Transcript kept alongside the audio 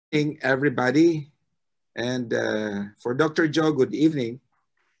Everybody. And for Dr. Joe, good evening.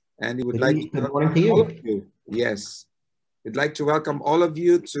 And we would like to Good morning welcome to all of you. you. Yes. We'd like to welcome all of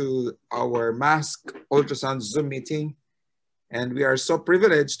you to our mask ultrasound Zoom meeting. And we are so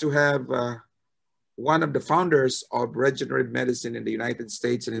privileged to have one of the founders of regenerative medicine in the United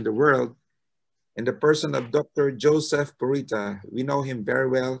States and in the world, in the person of Dr. Joseph Purita. We know him very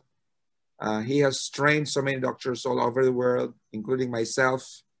well. He has trained so many doctors all over the world, including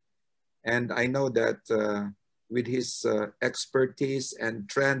myself. And I know that with his expertise and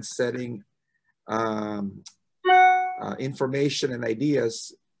trend-setting information and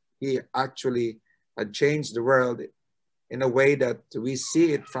ideas, he actually had changed the world in a way that we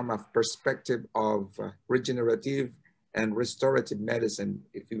see it from a perspective of regenerative and restorative medicine,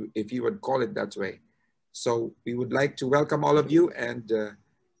 if you would call it that way. So we would like to welcome all of you, and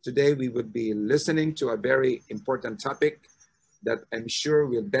today we would be listening to a very important topic that I'm sure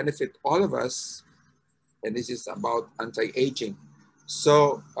will benefit all of us, and this is about anti-aging.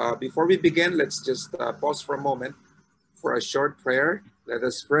 So before we begin, let's just pause for a moment for a short prayer. Let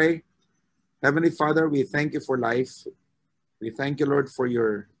us pray. Heavenly Father, we thank you for life. We thank you, Lord, for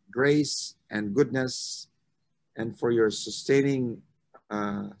your grace and goodness and for your sustaining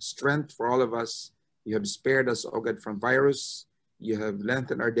strength for all of us. You have spared us, oh God, from virus. You have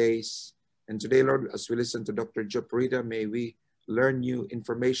lengthened our days. And today, Lord, as we listen to Dr. Joe Purita, may we learn new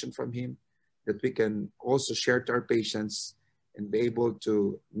information from him that we can also share to our patients and be able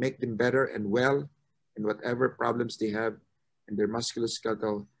to make them better and well in whatever problems they have in their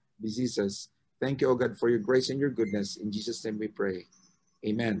musculoskeletal diseases. Thank you, oh God, for your grace and your goodness. In Jesus' name we pray.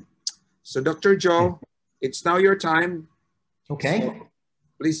 Amen. So Dr. Joe, it's now your time. Okay. So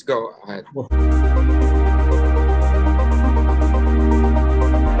please go ahead.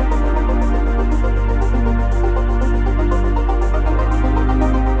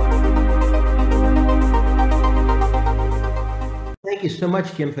 Thank you so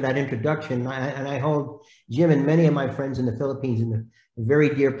much, Jim, for that introduction. And I hold Jim and many of my friends in the Philippines in a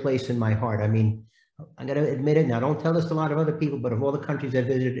very dear place in my heart. I mean, I'm going to admit it now. Don't tell this to a lot of other people, but of all the countries I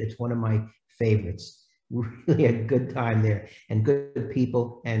visited, it's one of my favorites. Really a good time there, and good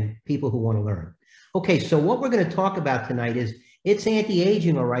people, and people who want to learn. Okay, so what we're going to talk about tonight is it's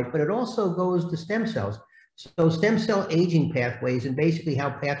anti-aging, all right, but it also goes to stem cells. So stem cell aging pathways, and basically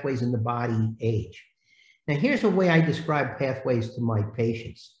how pathways in the body age. Now, here's a way I describe pathways to my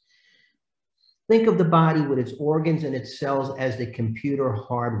patients. Think of the body with its organs and its cells as the computer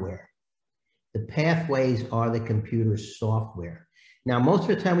hardware. The pathways are the computer software. Now, most of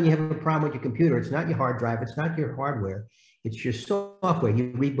the time when you have a problem with your computer, it's not your hard drive, it's not your hardware, it's your software.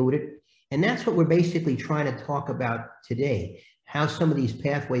 You reboot it. And that's what we're basically trying to talk about today, how some of these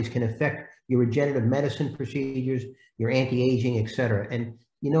pathways can affect your regenerative medicine procedures, your anti-aging, et cetera. And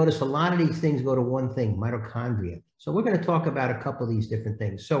you notice a lot of these things go to one thing, mitochondria. So we're going to talk about a couple of these different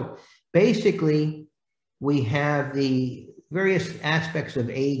things. So basically, we have the various aspects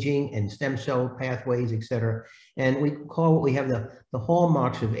of aging and stem cell pathways, et cetera. And we call what we have the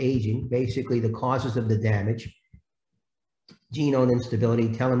hallmarks of aging, basically the causes of the damage, genome instability,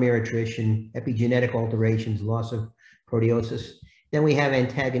 telomere attrition, epigenetic alterations, loss of proteosis. Then we have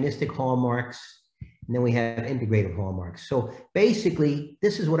antagonistic hallmarks, and then we have integrative hallmarks. So basically,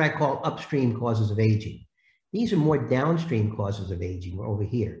 this is what I call upstream causes of aging. These are more downstream causes of aging over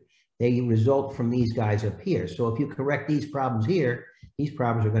here. They result from these guys up here. So if you correct these problems here, these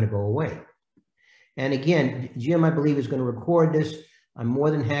problems are going to go away. And again, Jim, I believe, is going to record this. I'm more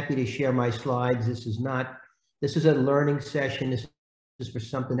than happy to share my slides. This is a learning session. This is for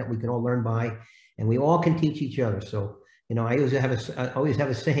something that we can all learn by, and we all can teach each other. So, you know, I always have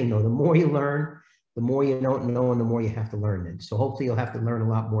a saying, though, the more you learn, the more you don't know, and the more you have to learn then. So hopefully you'll have to learn a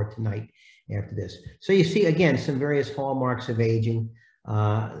lot more tonight after this. So you see, again, some various hallmarks of aging.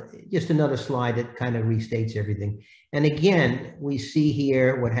 Just another slide that kind of restates everything. And again, we see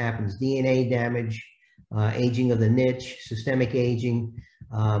here what happens: DNA damage, aging of the niche, systemic aging,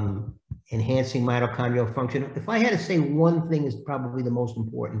 enhancing mitochondrial function. If I had to say one thing is probably the most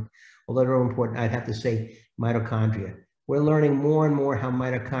important, although they're all important, I'd have to say mitochondria. We're learning more and more how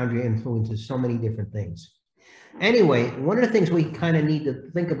mitochondria influences so many different things. Anyway, one of the things we kind of need to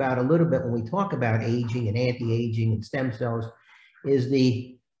think about a little bit when we talk about aging and anti-aging and stem cells is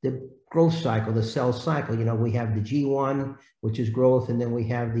the growth cycle, the cell cycle. You know, we have the G1, which is growth, and then we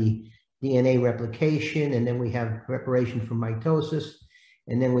have the DNA replication, and then we have preparation for mitosis,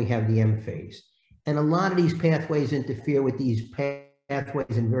 and then we have the M phase. And a lot of these pathways interfere with these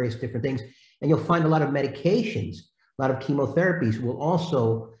pathways and various different things. And you'll find a lot of medications, a lot of chemotherapies will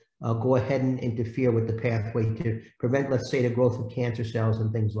also go ahead and interfere with the pathway to prevent, let's say, the growth of cancer cells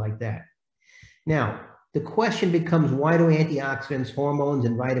and things like that. Now, the question becomes, why do antioxidants, hormones,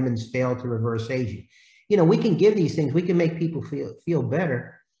 and vitamins fail to reverse aging? You know, we can give these things, we can make people feel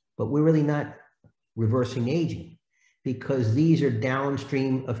better, but we're really not reversing aging because these are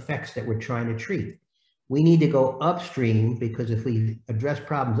downstream effects that we're trying to treat. We need to go upstream because if we address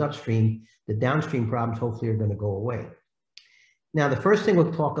problems upstream, the downstream problems hopefully are going to go away. Now, the first thing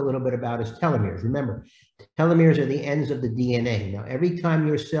we'll talk a little bit about is telomeres. Remember, telomeres are the ends of the DNA. Now, every time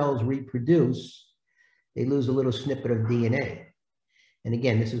your cells reproduce, they lose a little snippet of DNA. And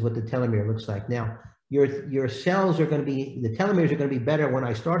again, this is what the telomere looks like. Now, your cells are going to be, the telomeres are going to be better when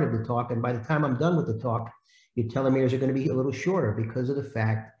I started the talk. And by the time I'm done with the talk, your telomeres are going to be a little shorter because of the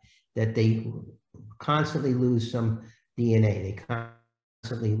fact that they constantly lose some DNA. They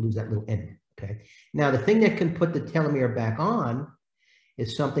constantly lose that little end. Okay. Now, the thing that can put the telomere back on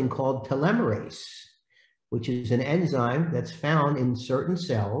is something called telomerase, which is an enzyme that's found in certain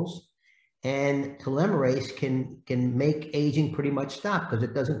cells. And telomerase can make aging pretty much stop because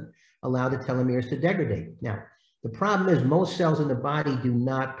it doesn't allow the telomeres to degrade. Now, the problem is most cells in the body do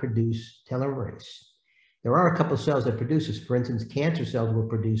not produce telomerase. There are a couple of cells that produce this. For instance, cancer cells will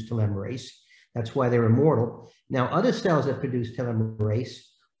produce telomerase. That's why they're immortal. Now, other cells that produce telomerase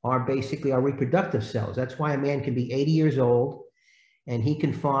are basically our reproductive cells. That's why a man can be 80 years old and he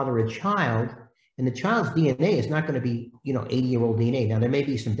can father a child, and the child's DNA is not going to be, 80-year-old DNA. Now, there may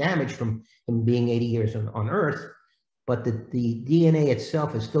be some damage from him being 80 years on Earth, but the DNA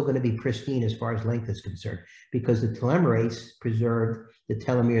itself is still going to be pristine as far as length is concerned because the telomerase preserved the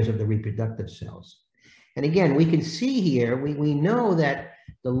telomeres of the reproductive cells. And again, we can see here, we know that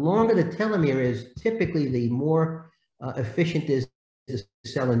the longer the telomere is, typically the more efficient is the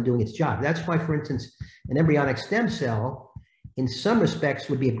cell in doing its job. That's why, for instance, an embryonic stem cell, in some respects,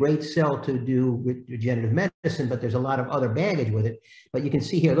 would be a great cell to do regenerative medicine, but there's a lot of other baggage with it. But you can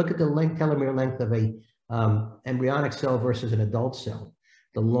see here, look at the telomere length of a embryonic cell versus an adult cell.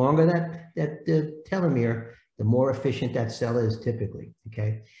 The longer that the telomere, the more efficient that cell is typically,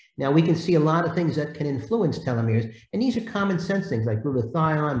 okay? Now, we can see a lot of things that can influence telomeres, and these are common sense things like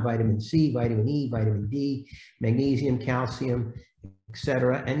glutathione, vitamin C, vitamin E, vitamin D, magnesium, calcium,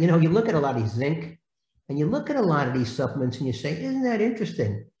 etc. And, you look at a lot of these, zinc, and you look at a lot of these supplements and you say, isn't that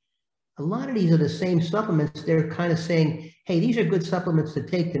interesting? A lot of these are the same supplements. They're kind of saying, hey, these are good supplements to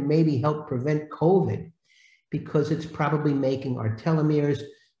take to maybe help prevent COVID because it's probably making our telomeres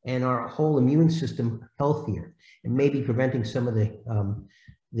and our whole immune system healthier and maybe preventing some of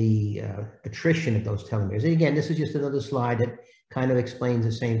the attrition of those telomeres. And again, this is just another slide that kind of explains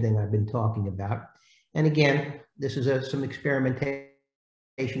the same thing I've been talking about. And again, this is some experimentation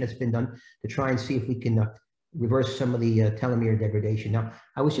that's been done to try and see if we can reverse some of the telomere degradation. Now,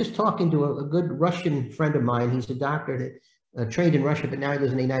 I was just talking to a good Russian friend of mine. He's a doctor that trained in Russia, but now he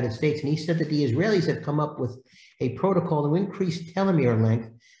lives in the United States. And he said that the Israelis have come up with a protocol to increase telomere length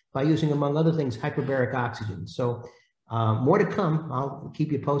by using, among other things, hyperbaric oxygen. So more to come. I'll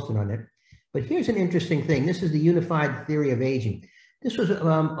keep you posted on it. But here's an interesting thing. This is the unified theory of aging. This was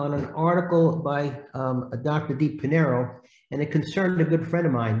on an article by Dr. Deep Pinero, and it concerned a good friend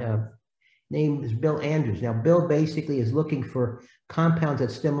of mine. Name is Bill Andrews. Now, Bill basically is looking for compounds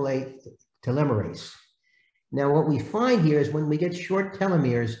that stimulate telomerase. Now, what we find here is when we get short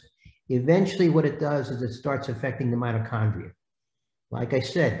telomeres, eventually what it does is it starts affecting the mitochondria. Like I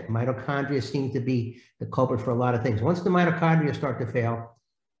said, mitochondria seem to be the culprit for a lot of things. Once the mitochondria start to fail,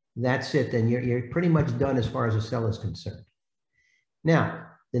 that's it. Then you're pretty much done as far as the cell is concerned. Now,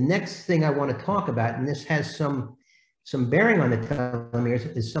 the next thing I want to talk about, and this has some bearing on the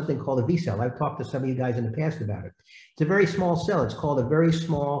telomeres, is something called a V cell. I've talked to some of you guys in the past about it. It's a very small cell. It's called a very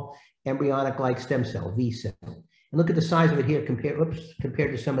small embryonic-like stem cell, V cell. And look at the size of it here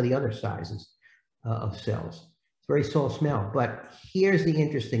compared to some of the other sizes of cells. It's very small. But here's the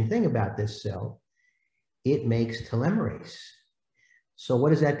interesting thing about this cell. It makes telomerase. So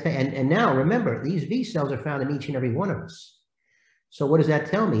what does that tell? And now remember, these V cells are found in each and every one of us. So what does that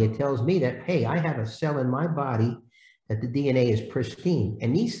tell me? It tells me that, hey, I have a cell in my body that the DNA is pristine.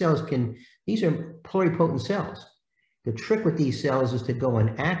 And these cells these are pluripotent cells. The trick with these cells is to go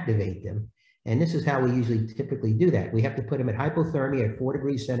and activate them. And this is how we usually typically do that. We have to put them at hypothermia at 4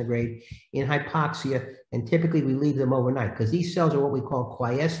 degrees centigrade in hypoxia. And typically we leave them overnight because these cells are what we call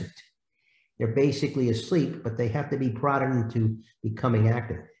quiescent. They're basically asleep, but they have to be prodded into becoming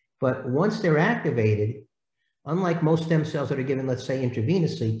active. But once they're activated, unlike most stem cells that are given, let's say,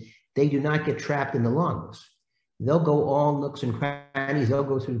 intravenously, they do not get trapped in the lungs. They'll go all nooks and crannies. They'll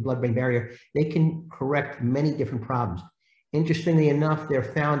go through the blood-brain barrier. They can correct many different problems. Interestingly enough, they're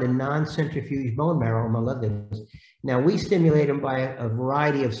found in non-centrifuge bone marrow, among other things. Now, we stimulate them by a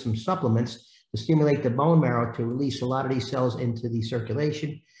variety of some supplements to stimulate the bone marrow to release a lot of these cells into the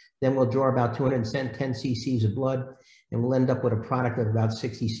circulation. Then we'll draw about 210 cc's of blood, and we'll end up with a product of about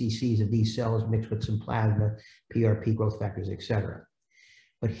 60 cc's of these cells mixed with some plasma, PRP, growth factors, etc.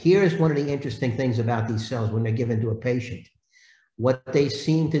 But here's one of the interesting things about these cells when they're given to a patient. What they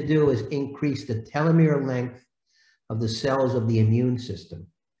seem to do is increase the telomere length of the cells of the immune system.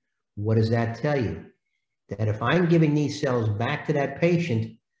 What does that tell you? That if I'm giving these cells back to that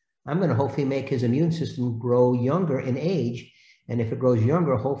patient, I'm going to hopefully make his immune system grow younger in age. And if it grows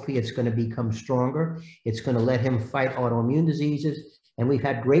younger, hopefully it's going to become stronger. It's going to let him fight autoimmune diseases. And we've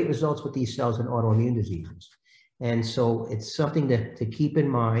had great results with these cells in autoimmune diseases. And so it's something to keep in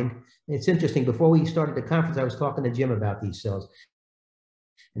mind. It's interesting. Before we started the conference, I was talking to Jim about these cells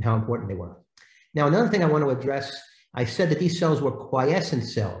and how important they were. Now, another thing I want to address, I said that these cells were quiescent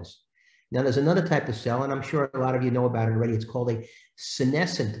cells. Now, there's another type of cell, and I'm sure a lot of you know about it already. It's called a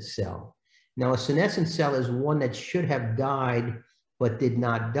senescent cell. Now, a senescent cell is one that should have died but did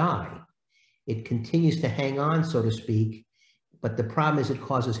not die. It continues to hang on, so to speak, but the problem is it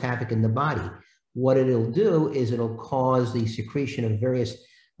causes havoc in the body. What it'll do is it'll cause the secretion of various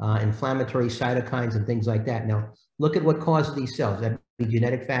inflammatory cytokines and things like that. Now, look at what causes these cells. That would be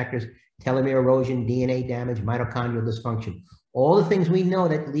genetic factors, telomere erosion, DNA damage, mitochondrial dysfunction. All the things we know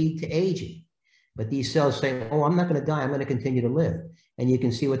that lead to aging. But these cells say, oh, I'm not going to die, I'm going to continue to live. And you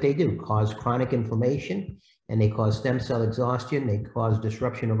can see what they do, cause chronic inflammation, and they cause stem cell exhaustion, they cause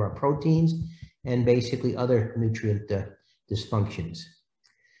disruption of our proteins, and basically other nutrient dysfunctions.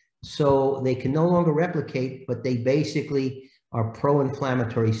 So they can no longer replicate, but they basically are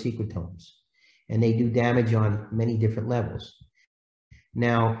pro-inflammatory secretomes, and they do damage on many different levels.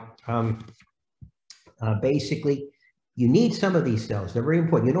 Now, basically, you need some of these cells. They're very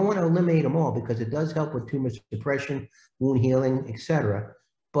important. You don't want to eliminate them all because it does help with tumor suppression, wound healing, etc.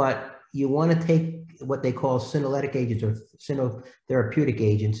 But you want to take what they call senolytic agents or senotherapeutic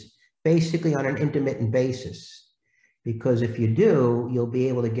agents, basically on an intermittent basis. Because if you do, you'll be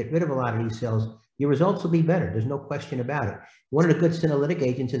able to get rid of a lot of these cells. Your results will be better. There's no question about it. One of the good senolytic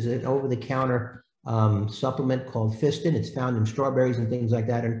agents is an over-the-counter supplement called Fistin. It's found in strawberries and things like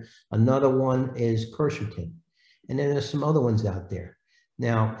that. And another one is quercetin. And then there's some other ones out there.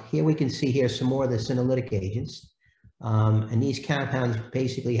 Now, here we can see here some more of the senolytic agents. And these compounds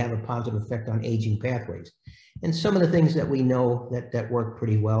basically have a positive effect on aging pathways. And some of the things that we know that work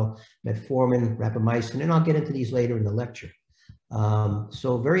pretty well, metformin, rapamycin, and I'll get into these later in the lecture.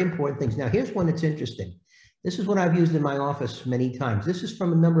 So very important things. Now, here's one that's interesting. This is what I've used in my office many times. This is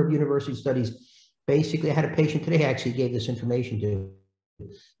from a number of university studies. Basically, I had a patient today I actually gave this information to.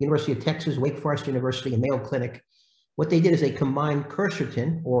 University of Texas, Wake Forest University, and Mayo Clinic. What they did is they combined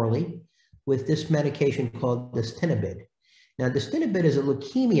quercetin orally with this medication called distinibid. Now, distinibid is a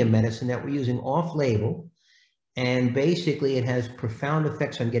leukemia medicine that we're using off-label, and basically it has profound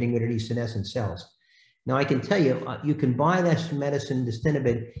effects on getting rid of these senescent cells. Now, I can tell you, you can buy this medicine,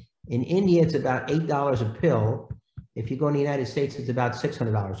 distinibid. In India, it's about $8 a pill. If you go in the United States, it's about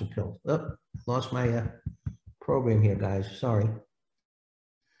 $600 a pill. Oh, lost my program here, guys. Sorry.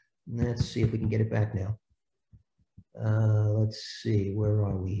 Let's see if we can get it back now. Let's see, where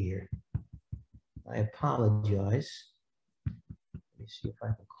are we here? I apologize. Let me see if I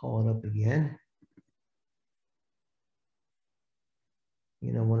can call it up again.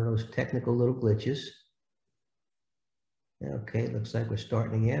 You know, one of those technical little glitches. Okay, looks like we're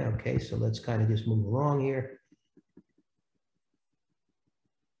starting again. Okay, so let's kind of just move along here.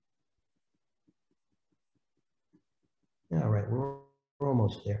 All right, we're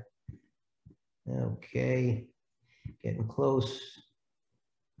almost there. Okay, getting close.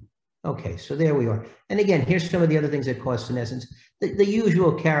 Okay, so there we are. And again, here's some of the other things that cause senescence. The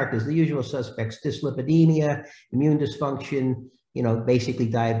usual characters, the usual suspects: dyslipidemia, immune dysfunction, you know, basically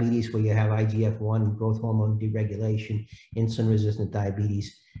diabetes where you have IGF-1, growth hormone deregulation, insulin-resistant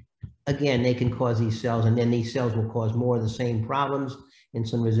diabetes. Again, they can cause these cells, and then these cells will cause more of the same problems: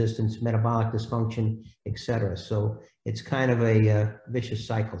 insulin resistance, metabolic dysfunction, etc. So it's kind of a vicious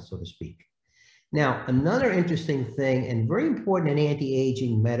cycle, so to speak. Now, another interesting thing and very important in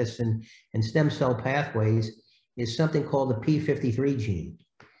anti-aging medicine and stem cell pathways is something called the p53 gene.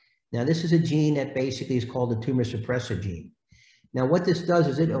 Now, this is a gene that basically is called the tumor suppressor gene. Now, what this does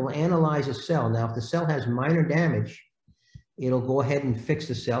is it will analyze a cell. Now, if the cell has minor damage, it'll go ahead and fix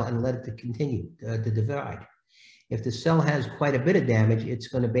the cell and let it continue to divide. If the cell has quite a bit of damage, it's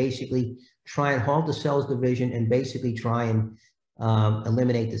going to basically try and halt the cell's division and basically try and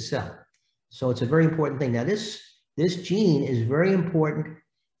eliminate the cell. So it's a very important thing. Now, this This gene is very important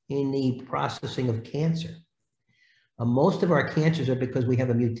in the processing of cancer. Most of our cancers are because we have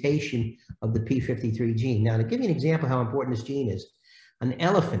a mutation of the p53 gene. Now, to give you an example how important this gene is, an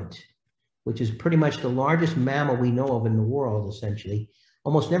elephant, which is pretty much the largest mammal we know of in the world, essentially,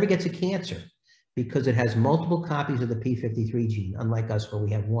 almost never gets a cancer because it has multiple copies of the p53 gene, unlike us where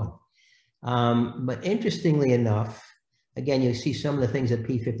we have one. But interestingly enough, again, you see some of the things that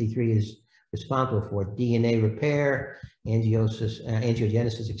p53 is responsible for: DNA repair, angiogenesis,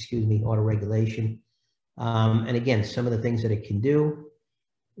 autoregulation. And again, some of the things that it can do.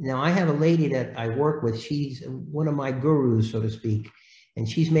 Now, I have a lady that I work with. She's one of my gurus, so to speak, and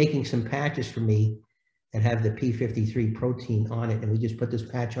she's making some patches for me that have the p53 protein on it. And we just put this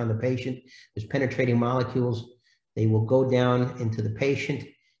patch on the patient. There's penetrating molecules. They will go down into the patient,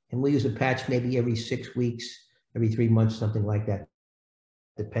 and we'll use a patch maybe every 6 weeks, every 3 months, something like that,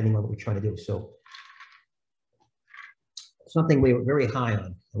 depending on what we're trying to do. So something we were very high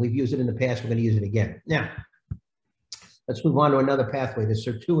on, and we've used it in the past. We're going to use it again. Now, let's move on to another pathway, the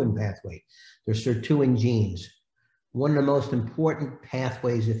sirtuin pathway. There's sirtuin genes. One of the most important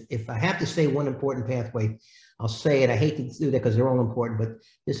pathways, if I have to say one important pathway, I'll say it. I hate to do that because they're all important, but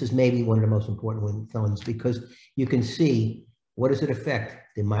this is maybe one of the most important ones because you can see, what does it affect?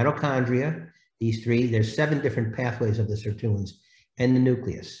 The mitochondria, these three, there's 7 different pathways of the sirtuins, and the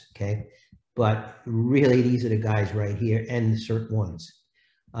nucleus, okay? But really, these are the guys right here, and the SIRT1s.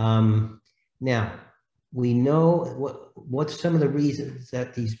 Now, we know what's some of the reasons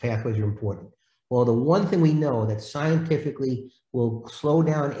that these pathways are important. Well, the one thing we know that scientifically will slow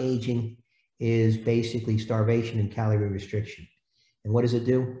down aging is basically starvation and calorie restriction. And what does it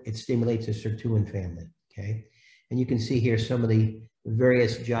do? It stimulates the sirtuin family, okay? And you can see here some of the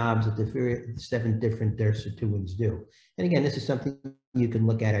various jobs that the 7 different sirtuins do. And again, this is something you can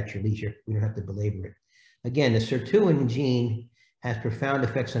look at your leisure. We don't have to belabor it. Again, the sirtuin gene has profound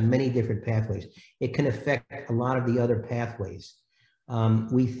effects on many different pathways. It can affect a lot of the other pathways.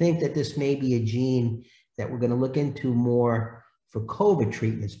 We think that this may be a gene that we're going to look into more for COVID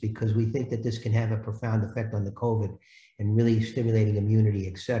treatments, because we think that this can have a profound effect on the COVID and really stimulating immunity,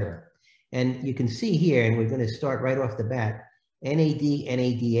 et cetera. And you can see here, and we're going to start right off the bat, NAD,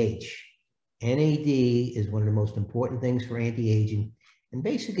 NADH. NAD is one of the most important things for anti-aging, and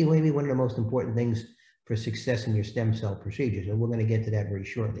basically maybe one of the most important things for success in your stem cell procedures. And we're going to get to that very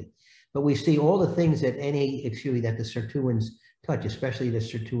shortly. But we see all the things that that the sirtuins touch, especially the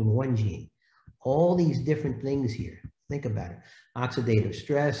sirtuin-1 gene. All these different things here. Think about it. Oxidative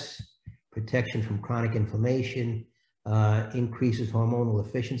stress, protection from chronic inflammation, increases hormonal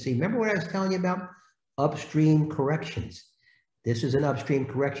efficiency. Remember what I was telling you about? Upstream corrections. This is an upstream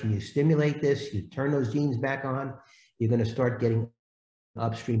correction. You stimulate this, you turn those genes back on, you're going to start getting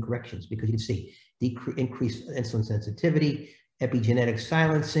upstream corrections, because you can see increased insulin sensitivity, epigenetic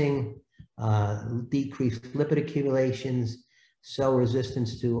silencing, decreased lipid accumulations, cell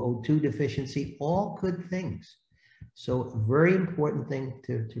resistance to O2 deficiency, all good things. So very important thing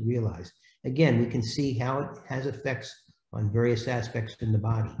to realize. Again, we can see how it has effects on various aspects in the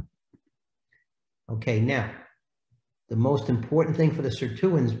body. Okay, now, the most important thing for the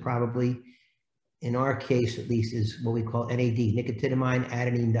sirtuins, probably, in our case at least, is what we call NAD, nicotinamide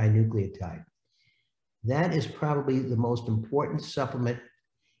adenine dinucleotide. That is probably the most important supplement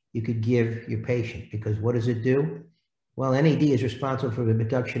you could give your patient, because what does it do? Well, NAD is responsible for the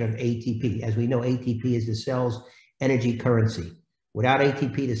production of ATP. As we know, ATP is the cell's energy currency. Without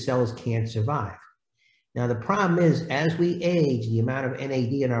ATP, the cells can't survive. Now, the problem is, as we age, the amount of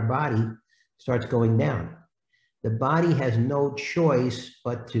NAD in our body starts going down. The body has no choice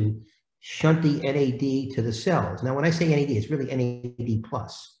but to shunt the NAD to the cells. Now, when I say NAD, it's really NAD+,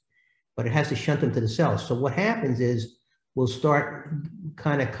 but it has to shunt them to the cells. So what happens is we'll start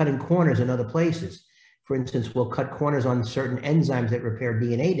kind of cutting corners in other places. For instance, we'll cut corners on certain enzymes that repair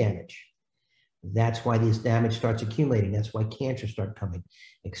DNA damage. That's why this damage starts accumulating. That's why cancers start coming,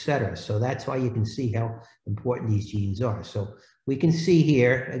 et cetera. So that's why you can see how important these genes are. So we can see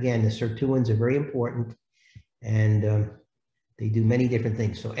here, again, the sirtuins are very important, and they do many different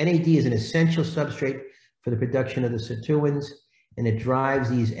things. So NAD is an essential substrate for the production of the sirtuins, and it drives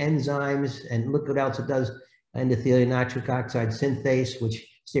these enzymes. And look what else it does: endothelial nitric oxide synthase, which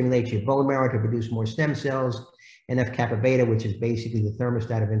stimulates your bone marrow to produce more stem cells. NF-kappa beta, which is basically the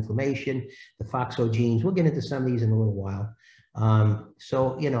thermostat of inflammation. The FOXO genes. We'll get into some of these in a little while.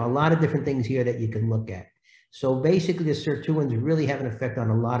 So, you know, a lot of different things here that you can look at. So basically, the sirtuins really have an effect on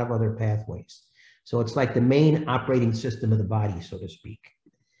a lot of other pathways. So it's like the main operating system of the body, so to speak.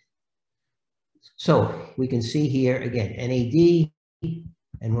 So we can see here, again, NAD,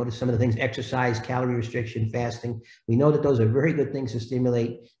 And what are some of the things? Exercise, calorie restriction, fasting. We know that those are very good things to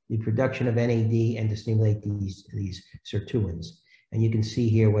stimulate the production of NAD and to stimulate these sirtuins. And you can see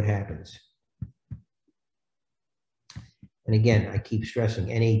here what happens. And again, I keep stressing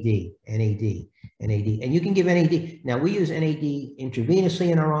NAD, NAD, NAD. And you can give NAD. Now, we use NAD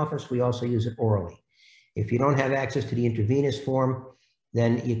intravenously in our office. We also use it orally. If you don't have access to the intravenous form,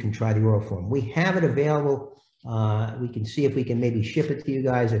 then you can try the oral form. We have it available. We can see if we can maybe ship it to you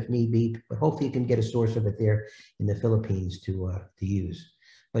guys if need be, but hopefully you can get a source of it there in the Philippines to use.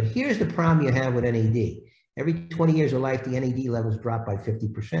 But here's the problem you have with NAD. Every 20 years of life, the NAD levels drop by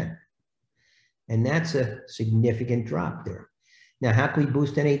 50%. And that's a significant drop there. Now, how can we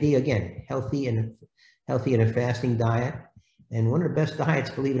boost NAD? Again, healthy and a fasting diet. And one of the best diets,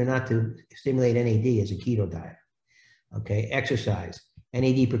 believe it or not, to stimulate NAD is a keto diet. Okay, exercise,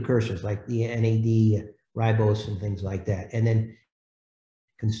 NAD precursors like the NAD ribose and things like that, and then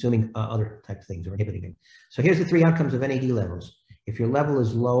consuming other type of things or inhibiting them. So here's the 3 outcomes of NAD levels. If your level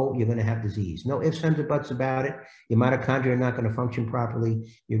is low, you're going to have disease. No ifs, ands, or buts about it. Your mitochondria are not going to function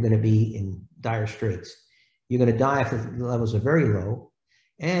properly. You're going to be in dire straits. You're going to die if the levels are very low,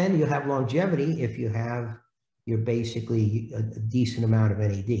 and you'll have longevity if you have basically a decent amount of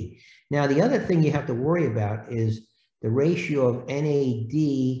NAD. Now, the other thing you have to worry about is the ratio of NAD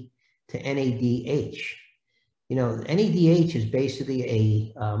to NADH. You know, NADH is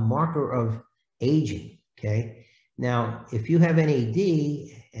basically a marker of aging, okay? Now, if you have NAD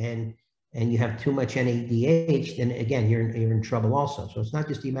and you have too much NADH, then again, you're in trouble also. So it's not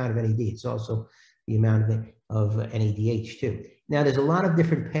just the amount of NAD, it's also the amount of NADH too. Now, there's a lot of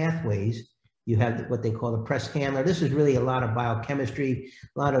different pathways. You have what they call the press handler. This is really a lot of biochemistry,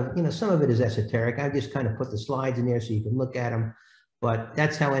 a lot of, you know, some of it is esoteric. I just kind of put the slides in there so you can look at them. But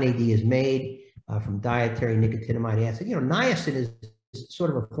that's how NAD is made from dietary nicotinamide acid. You know, niacin is sort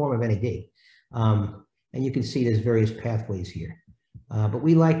of a form of NAD. And you can see there's various pathways here. But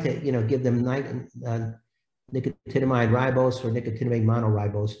we like to, you know, give them nicotinamide ribose or nicotinamide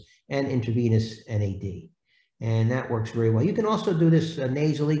monoribose and intravenous NAD. And that works very well. You can also do this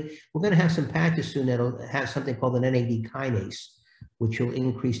nasally. We're going to have some patches soon that'll have something called an NAD kinase, which will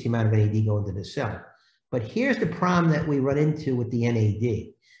increase the amount of NAD going to the cell. But here's the problem that we run into with the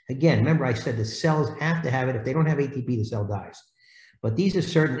NAD. Again, remember I said the cells have to have it. If they don't have ATP, the cell dies. But these are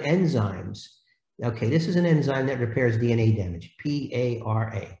certain enzymes. Okay, this is an enzyme that repairs DNA damage,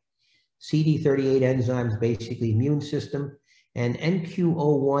 PARA. CD38 enzymes, basically immune system. And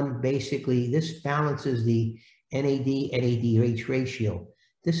NQO1, basically, this balances the NAD-NADH ratio.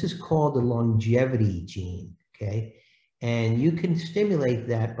 This is called the longevity gene, okay? And you can stimulate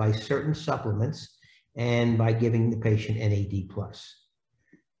that by certain supplements and by giving the patient NAD+.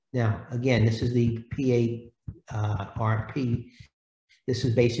 Now, again, this is the PARP. This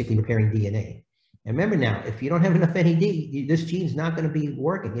is basically repairing DNA. And remember now, if you don't have enough NAD, this gene's not going to be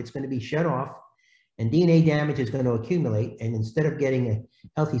working. It's going to be shut off, and DNA damage is going to accumulate. And instead of getting a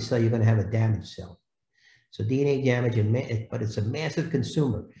healthy cell, you're going to have a damaged cell. So DNA damage, but it's a massive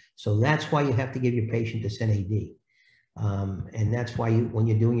consumer. So that's why you have to give your patient this NAD. And that's why when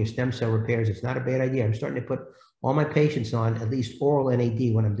you're doing your stem cell repairs, it's not a bad idea. I'm starting to put all my patients on at least oral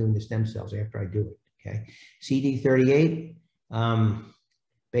NAD when I'm doing the stem cells after I do it, okay? CD38,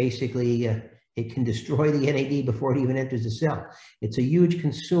 basically, it can destroy the NAD before it even enters the cell. It's a huge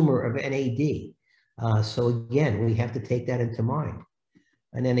consumer of NAD. So again, we have to take that into mind.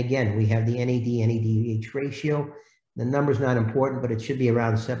 And then again, we have the NAD-NADH ratio. The number's not important, but it should be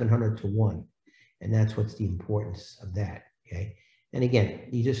around 700 to 1. And that's what's the importance of that, okay? And again,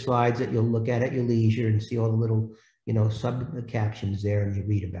 these are slides that you'll look at your leisure and see all the little, you know, sub-captions there, and you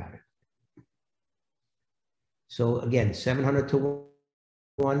read about it. So again, 700 to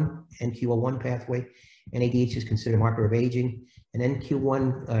 1, NQO1 pathway. NADH is considered a marker of aging. And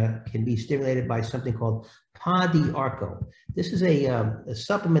NQ1 can be stimulated by something called pá de arco. This is a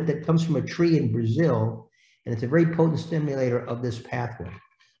supplement that comes from a tree in Brazil, and it's a very potent stimulator of this pathway.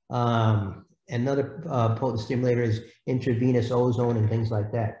 Another potent stimulator is intravenous ozone and things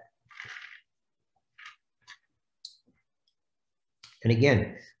like that. And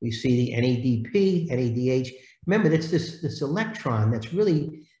again, we see the NADP, NADH. Remember, that's this electron that's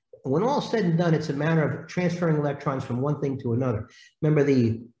really, when all said and done, it's a matter of transferring electrons from one thing to another. Remember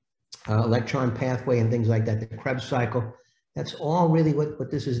the electron pathway and things like that, the Krebs cycle. That's all really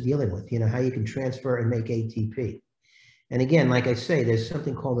what this is dealing with, you know, how you can transfer and make ATP. And again, like I say, there's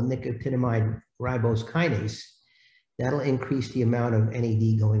something called the nicotinamide ribose kinase. That'll increase the amount of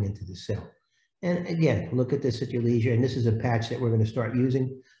NAD going into the cell. And again, look at this at your leisure. And this is a patch that we're going to start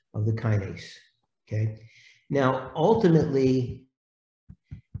using of the kinase, okay? Now, ultimately,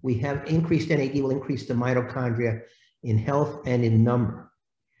 we have increased NAD will increase the mitochondria in health and in number.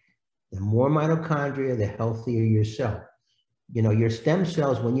 The more mitochondria, the healthier your cell. You know, your stem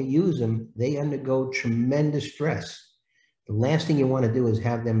cells, when you use them, they undergo tremendous stress. The last thing you want to do is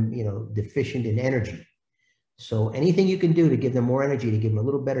have them, you know, deficient in energy. So anything you can do to give them more energy, to give them a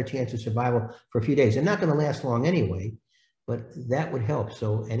little better chance of survival for a few days. They're not going to last long anyway, but that would help.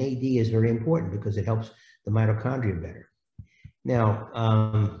 So NAD is very important because it helps the mitochondria better.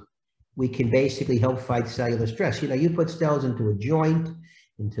 Now, we can basically help fight cellular stress. You know, you put cells into a joint,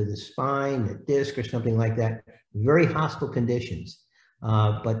 into the spine, a disc, or something like that, very hostile conditions,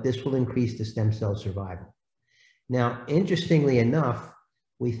 but this will increase the stem cell survival. Now, interestingly enough,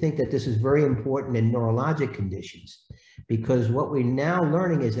 we think that this is very important in neurologic conditions, because what we're now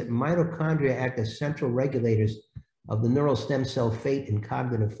learning is that mitochondria act as central regulators of the neural stem cell fate and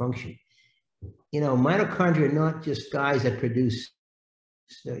cognitive function. You know, mitochondria are not just guys that produce,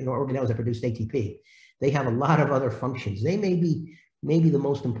 you know, organelles that produce ATP. They have a lot of other functions. They may be the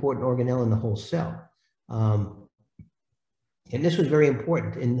most important organelle in the whole cell. And this was very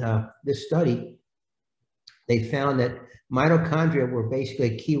important. In this study, they found that mitochondria were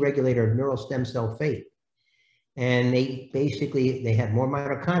basically a key regulator of neural stem cell fate. And they had more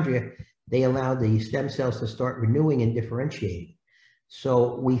mitochondria. They allowed the stem cells to start renewing and differentiating.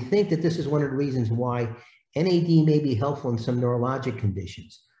 So we think that this is one of the reasons why NAD may be helpful in some neurologic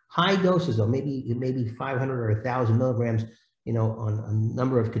conditions. High doses, though, maybe 500 or 1,000 milligrams, you know, on a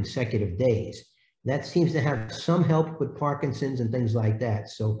number of consecutive days. That seems to have some help with Parkinson's and things like that.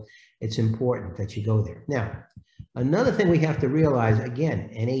 So it's important that you go there. Now, another thing we have to realize, again,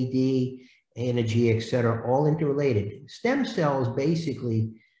 NAD, energy, et cetera, all interrelated. Stem cells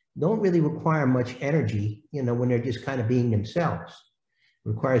basically don't really require much energy, you know, when they're just kind of being themselves. It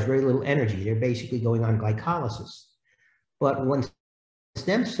requires very little energy. They're basically going on glycolysis. But when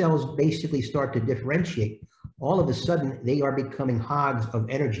stem cells basically start to differentiate, all of a sudden they are becoming hogs of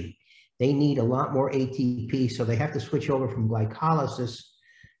energy. They need a lot more ATP, so they have to switch over from glycolysis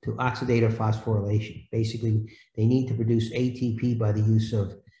to oxidative phosphorylation. Basically, they need to produce ATP by the use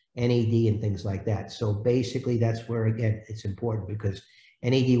of NAD and things like that. So basically, that's where, again, it's important because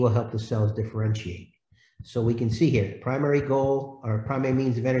NAD will help the cells differentiate. So we can see here, primary goal or primary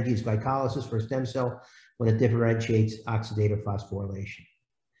means of energy is glycolysis for a stem cell. When it differentiates, oxidative phosphorylation.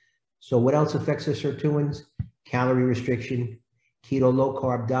 So what else affects the sirtuins? Calorie restriction, keto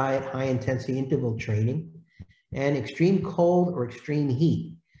low-carb diet, high-intensity interval training, and extreme cold or extreme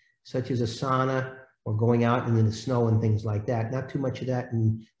heat, such as a sauna or going out into the snow and things like that. Not too much of that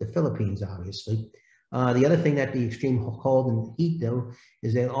in the Philippines, obviously. The other thing that the extreme cold and heat do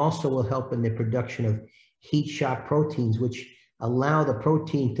is they also will help in the production of heat shock proteins, which allow the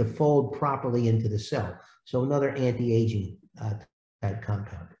protein to fold properly into the cell. So another anti-aging type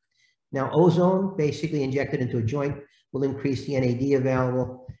compound. Now, ozone, basically injected into a joint, will increase the NAD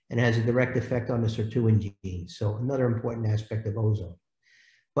available and has a direct effect on the sirtuin gene. So another important aspect of ozone.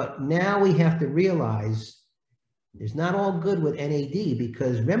 But now we have to realize it's not all good with NAD,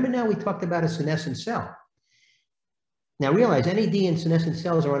 because remember now we talked about a senescent cell. Now realize NAD and senescent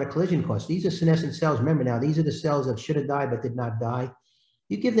cells are on a collision course. These are senescent cells. Remember now, these are the cells that should have died but did not die.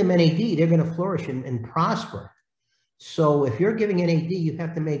 You give them NAD, they're going to flourish and prosper. So if you're giving NAD, you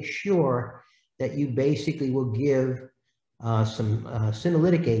have to make sure that you basically will give some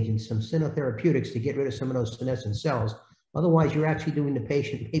senolytic agents, some senotherapeutics to get rid of some of those senescent cells. Otherwise, you're actually doing the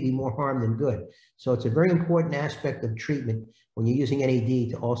patient maybe more harm than good. So it's a very important aspect of treatment when you're using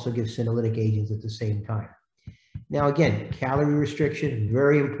NAD to also give senolytic agents at the same time. Now, again, calorie restriction,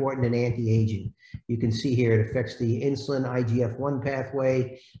 very important in anti-aging. You can see here it affects the insulin IGF-1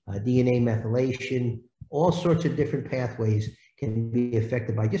 pathway, DNA methylation, all sorts of different pathways can be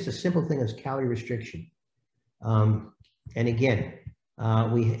affected by just a simple thing as calorie restriction. And again,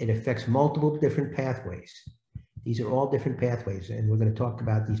 it affects multiple different pathways. These are all different pathways, and we're going to talk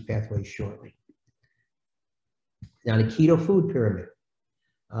about these pathways shortly. Now, the keto food pyramid.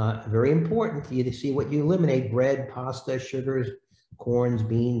 Very important for you to see what you eliminate: bread, pasta, sugars, corns,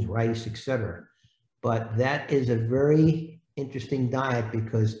 beans, rice, etc. But that is a very interesting diet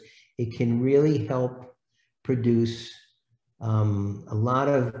because it can really help produce a lot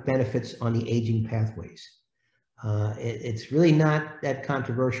of benefits on the aging pathways. It's really not that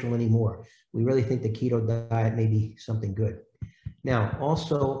controversial anymore. We really think the keto diet may be something good. Now,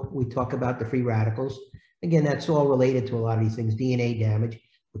 also, we talk about the free radicals. Again, that's all related to a lot of these things, DNA damage.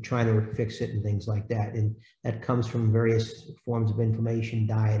 We're trying to fix it and things like that. And that comes from various forms of inflammation,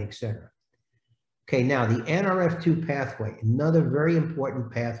 diet, etc. Okay, now the NRF2 pathway, another very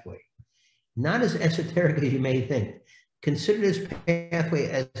important pathway. Not as esoteric as you may think. consider this pathway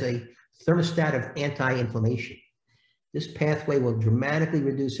as a thermostat of anti-inflammation. This pathway will dramatically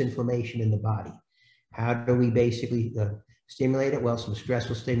reduce inflammation in the body. How do we basically stimulate it? Well, some stress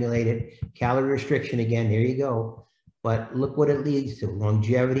will stimulate it. Calorie restriction, again, there you go. But look what it leads to: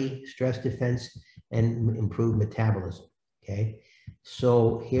 longevity, stress defense, and improved metabolism, okay?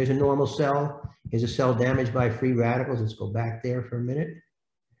 So here's a normal cell. Here's a cell damaged by free radicals. Let's go back there for a minute.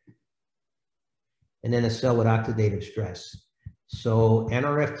 And then a cell with oxidative stress. So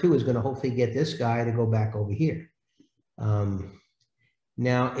NRF2 is going to hopefully get this guy to go back over here.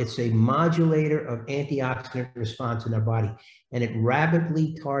 Now, it's a modulator of antioxidant response in our body, and it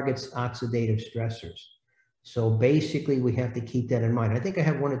rapidly targets oxidative stressors. So basically, we have to keep that in mind. I think I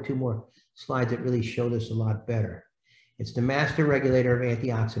have one or two more slides that really show this a lot better. It's the master regulator of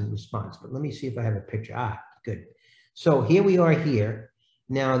antioxidant response, but let me see if I have a picture. Ah, good. So here we are here.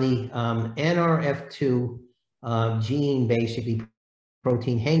 Now, the NRF2 gene, basically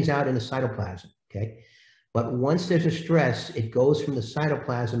protein, hangs out in the cytoplasm, okay? But once there's a stress, it goes from the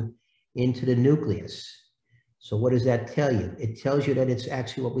cytoplasm into the nucleus. So what does that tell you? It tells you that it's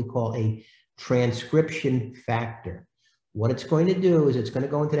actually what we call a transcription factor. What it's going to do is it's going to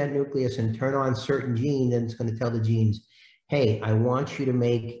go into that nucleus and turn on certain genes, and it's going to tell the genes, hey, I want you to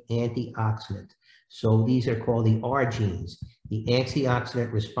make antioxidant. So these are called the R genes, the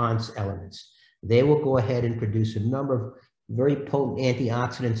antioxidant response elements. They will go ahead and produce a number of very potent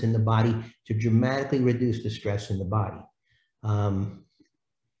antioxidants in the body to dramatically reduce the stress in the body.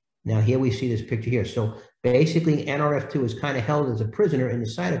 Now here we see this picture here. So basically NRF2 is kind of held as a prisoner in the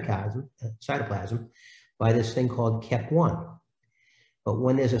cytoplasm by this thing called KEP1. But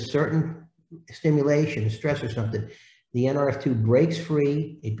when there's a certain stimulation, a stress or something, the NRF2 breaks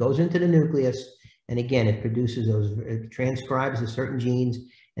free, it goes into the nucleus, and again, it produces those, it transcribes the certain genes,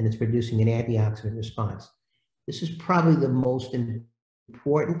 and it's producing an antioxidant response. This is probably the most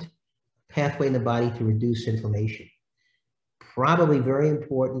important pathway in the body to reduce inflammation. Probably very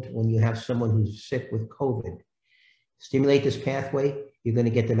important when you have someone who's sick with COVID. Stimulate this pathway, you're going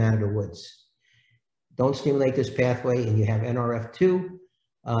to get them out of the woods. Don't stimulate this pathway and you have NRF2,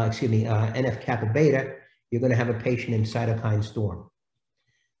 NF-kappa beta, you're going to have a patient in cytokine storm.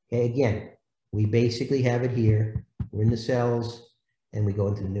 Okay, again, we basically have it here. We're in the cells and we go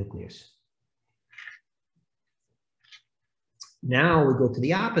into the nucleus. Now we go to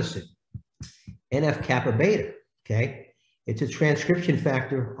the opposite, NF-kappa beta, okay? It's a transcription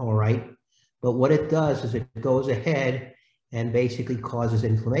factor, all right, but what it does is it goes ahead and basically causes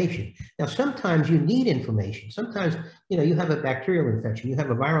inflammation. Now, sometimes you need inflammation. Sometimes, you know, you have a bacterial infection, you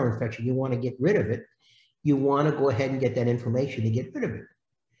have a viral infection, you want to get rid of it. You want to go ahead and get that inflammation to get rid of it.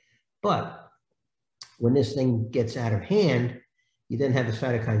 But when this thing gets out of hand, you then have a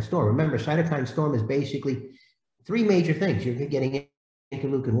cytokine storm. Remember, cytokine storm is basically three major things. You're getting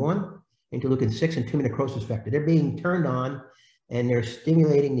interleukin-1, interleukin-6, and tumor necrosis factor. They're being turned on, and they're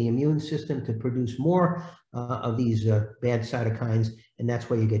stimulating the immune system to produce more of these bad cytokines, and that's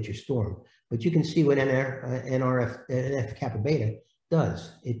where you get your storm. But you can see what NF-kappa beta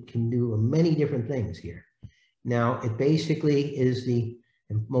does. It can do many different things here. Now, it basically is the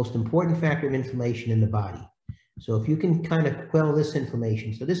most important factor of inflammation in the body. So if you can kind of quell this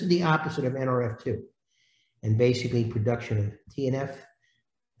inflammation, so this is the opposite of NRF2, and basically production of TNF,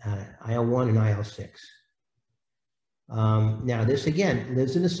 IL-1, and IL-6. Now this again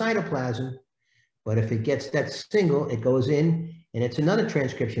lives in the cytoplasm, but if it gets that single, it goes in and it's another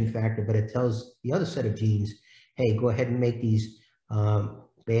transcription factor, but it tells the other set of genes, hey, go ahead and make these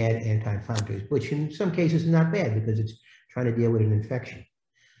bad anti-inflammatories, which in some cases is not bad because it's trying to deal with an infection.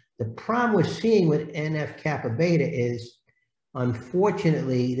 The problem we're seeing with NF-kappa beta is,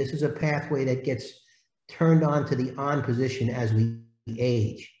 unfortunately, this is a pathway that gets turned on to the on position as we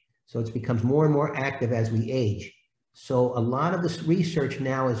age. So it becomes more and more active as we age. So a lot of this research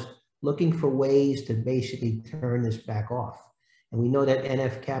now is looking for ways to basically turn this back off. And we know that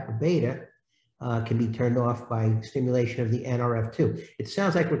NF-kappa beta can be turned off by stimulation of the NRF2. It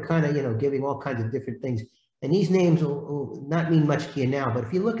sounds like we're kind of, you know, giving all kinds of different things. And these names will not mean much to you now, but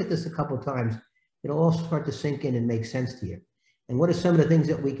if you look at this a couple of times, it'll all start to sink in and make sense to you. And what are some of the things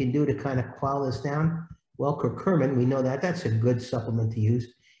that we can do to kind of quell this down? Well, curcumin, we know that that's a good supplement to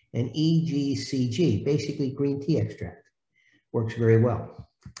use. And EGCG, basically green tea extract, works very well.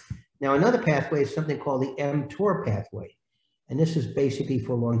 Now, another pathway is something called the mTOR pathway. And this is basically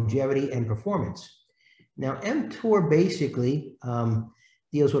for longevity and performance. Now, mTOR basically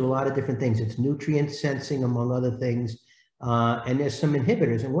deals with a lot of different things. It's nutrient sensing, among other things. And there's some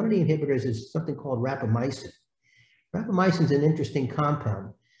inhibitors. And one of the inhibitors is something called rapamycin. Rapamycin is an interesting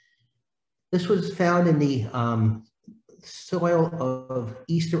compound. This was found in the soil of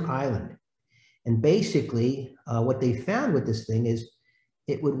Easter Island. And basically, what they found with this thing is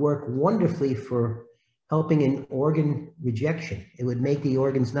it would work wonderfully for helping in organ rejection. It would make the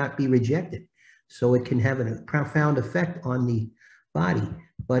organs not be rejected. So it can have a profound effect on the body,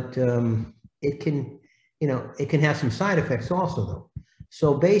 but it can, it can have some side effects also though.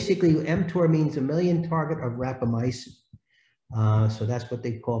 So basically mTOR means a million target of rapamycin. So that's what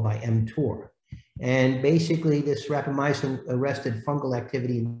they call by mTOR. And basically this rapamycin arrested fungal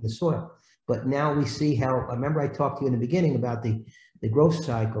activity in the soil. But now we see how, remember I talked to you in the beginning about the growth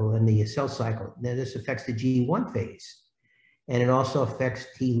cycle and the cell cycle. Now this affects the G1 phase. And it also affects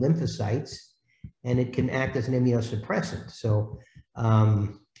T lymphocytes, and it can act as an immunosuppressant. So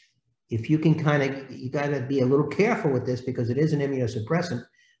if you can you gotta be a little careful with this because it is an immunosuppressant,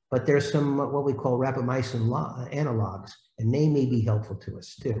 but there's some what we call rapamycin analogs, and they may be helpful to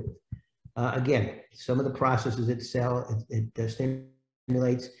us too. Again, some of the processes it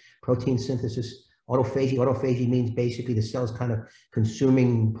stimulates protein synthesis, autophagy. Autophagy means basically the cells kind of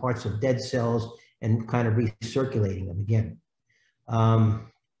consuming parts of dead cells and kind of recirculating them again.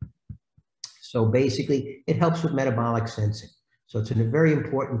 So basically, it helps with metabolic sensing. So it's a very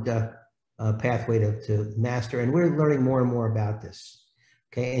important pathway to master, and we're learning more and more about this.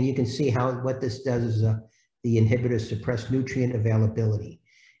 Okay, and you can see how what this does is the inhibitors suppress nutrient availability.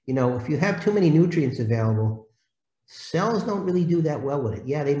 If you have too many nutrients available, cells don't really do that well with it.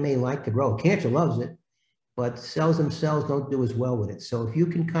 Yeah, they may like to grow. Cancer loves it, but cells themselves don't do as well with it. So if you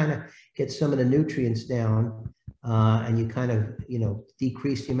can kind of get some of the nutrients down and you kind of,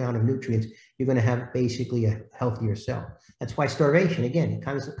 decrease the amount of nutrients, you're going to have basically a healthier cell. That's why starvation, again, it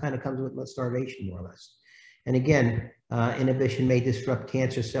kind of comes with starvation more or less. And again, inhibition may disrupt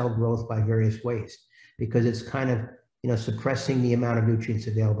cancer cell growth by various ways because it's kind of, suppressing the amount of nutrients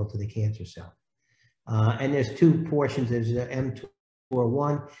available to the cancer cell. And there's two portions. There's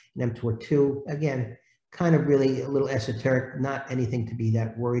mTOR1 and mTOR2. Again, kind of really a little esoteric, not anything to be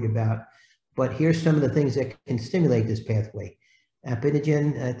that worried about. But here's some of the things that can stimulate this pathway.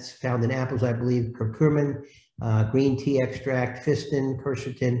 Apinogen, that's found in apples, I believe, curcumin, green tea extract, fistin,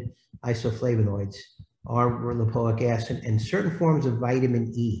 quercetin, isoflavonoids, R-lipoic acid, and certain forms of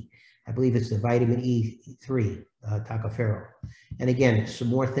vitamin E. I believe it's the vitamin E3, tocopherol. And again, some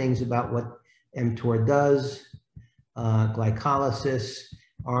more things about what mTOR does, glycolysis,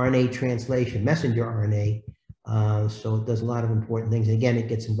 RNA translation, messenger RNA. So it does a lot of important things. Again, it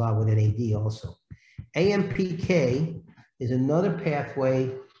gets involved with NAD also. AMPK is another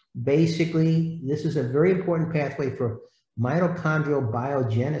pathway. Basically, this is a very important pathway for mitochondrial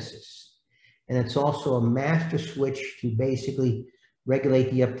biogenesis. And it's also a master switch to basically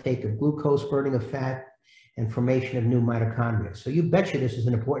regulate the uptake of glucose, burning of fat, and formation of new mitochondria. So you betcha this is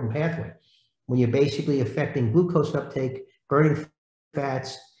an important pathway. When you're basically affecting glucose uptake, burning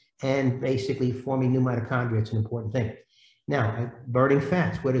fats, and basically forming new mitochondria, it's an important thing. Now, burning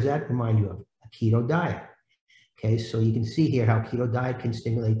fats, what does that remind you of? A keto diet. Okay, so you can see here how keto diet can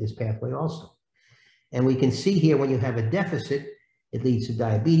stimulate this pathway also. And we can see here when you have a deficit, it leads to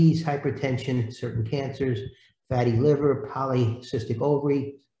diabetes, hypertension, certain cancers, fatty liver, polycystic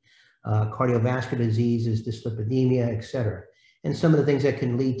ovary, cardiovascular diseases, dyslipidemia, etc. And some of the things that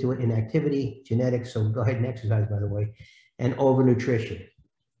can lead to inactivity, genetics, so go ahead and exercise, by the way, and overnutrition.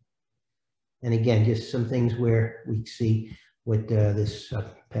 And again, just some things where we see what this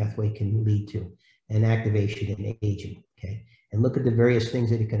pathway can lead to, and activation and aging, okay? And look at the various things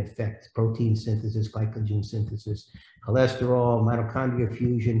that it can affect: protein synthesis, glycogen synthesis, cholesterol, mitochondria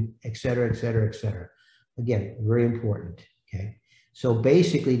fusion, et cetera, et cetera, et cetera. Again, very important, okay? So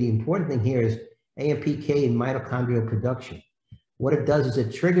basically, the important thing here is AMPK and mitochondrial production. What it does is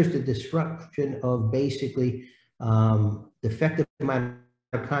it triggers the disruption of basically defective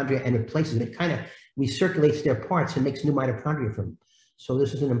mitochondria and replaces it. It kind of recirculates their parts and makes new mitochondria from them. So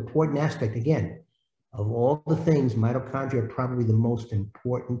this is an important aspect. Again, of all the things, mitochondria are probably the most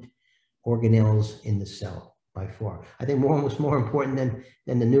important organelles in the cell by far. I think almost more important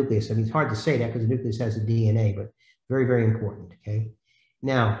than the nucleus. I mean, it's hard to say that because the nucleus has the DNA, but very, very important, okay?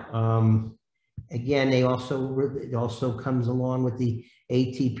 Now, again, it also comes along with the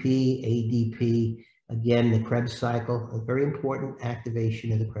ATP, ADP, again, the Krebs cycle, a very important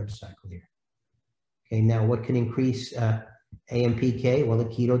activation of the Krebs cycle here. Okay, now what can increase AMPK? Well, the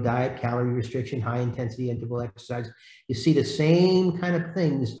keto diet, calorie restriction, high intensity interval exercise. You see the same kind of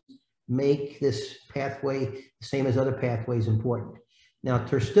things make this pathway, the same as other pathways, important. Now,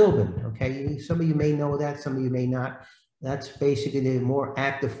 terstilbin, okay, some of you may know that, some of you may not. That's basically the more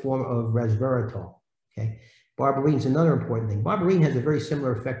active form of resveratrol, okay? Berberine is another important thing. Berberine has a very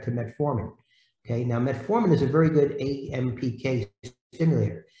similar effect to metformin. Okay, now metformin is a very good AMPK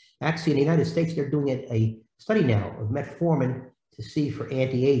stimulator. Actually, in the United States, they're doing a study now of metformin to see for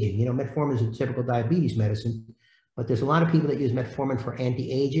anti-aging. You know, metformin is a typical diabetes medicine, but there's a lot of people that use metformin for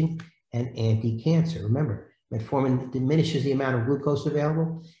anti-aging and anti-cancer. Remember, metformin diminishes the amount of glucose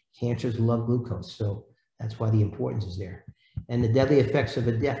available. Cancers love glucose, so that's why the importance is there. And the deadly effects of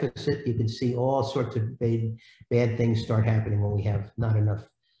a deficit, you can see all sorts of bad things start happening when we have not enough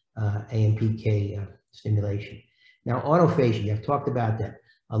AMPK stimulation. Now, autophagy, I've talked about that.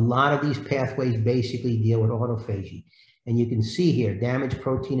 A lot of these pathways basically deal with autophagy. And you can see here, damaged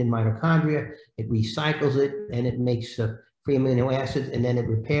protein in mitochondria, it recycles it, and it makes free amino acids, and then it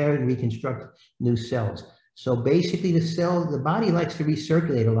repairs and reconstructs new cells. So basically the body likes to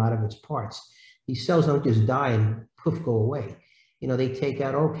recirculate a lot of its parts. These cells don't just die and poof, go away. You know, they take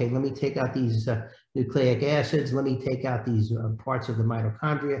out, okay, let me take out these nucleic acids, let me take out these parts of the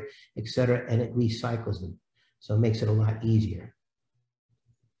mitochondria, et cetera, and it recycles them. So it makes it a lot easier.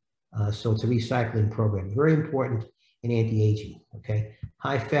 So it's a recycling program, very important in anti-aging, okay?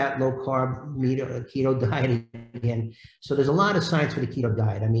 High fat, low carb, keto diet again. So there's a lot of science for the keto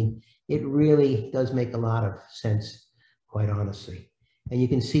diet. I mean, it really does make a lot of sense, quite honestly. And you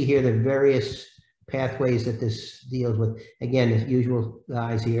can see here the various pathways that this deals with. Again, the usual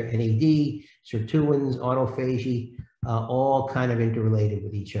guys here, NAD, sirtuins, autophagy, all kind of interrelated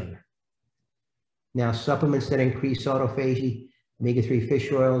with each other. Now, supplements that increase autophagy, omega-3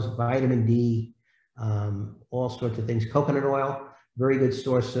 fish oils, vitamin D, all sorts of things. Coconut oil, very good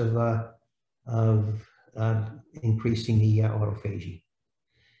source of increasing the autophagy.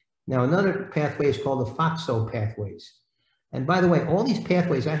 Now, another pathway is called the FOXO pathways. And by the way, all these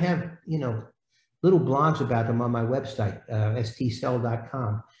pathways, I have, you know, little blogs about them on my website,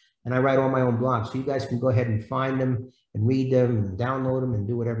 stcell.com. And I write all my own blogs. So you guys can go ahead and find them and read them and download them and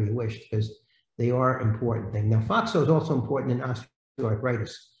do whatever you wish, because they are important things. Now, FOXO is also important in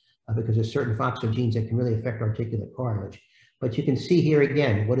osteoarthritis because there's certain FOXO genes that can really affect articular cartilage. But you can see here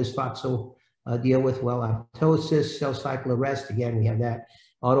again, what does FOXO deal with? Well, apoptosis, cell cycle arrest, again, we have that.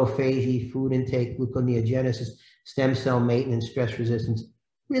 Autophagy, food intake, gluconeogenesis, stem cell maintenance, stress resistance.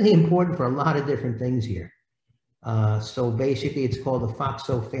 Really important for a lot of different things here. So basically, it's called the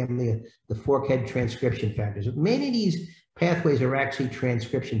FOXO family of the forkhead transcription factors. Many of these pathways are actually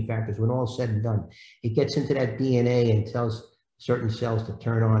transcription factors when all said and done. It gets into that DNA and tells certain cells to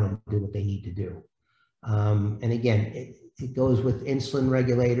turn on and do what they need to do. And again, it goes with insulin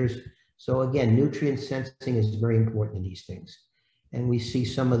regulators. So again, nutrient sensing is very important in these things. And we see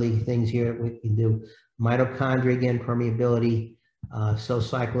some of the things here that we can do. Mitochondria, again, permeability, cell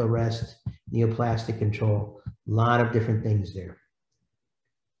cycle arrest, neoplastic control, a lot of different things there.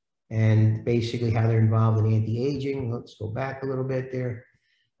 And basically how they're involved in anti-aging. Let's go back a little bit there.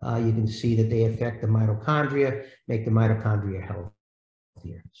 You can see that they affect the mitochondria, make the mitochondria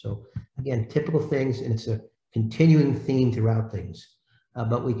healthier. So again, typical things, and it's a continuing theme throughout things.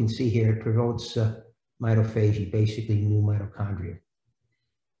 But we can see here it promotes mitophagy, basically new mitochondria.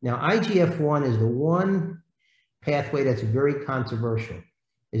 Now, IGF-1 is the one pathway that's very controversial.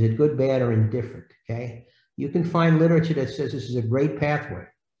 Is it good, bad, or indifferent, okay? You can find literature that says this is a great pathway,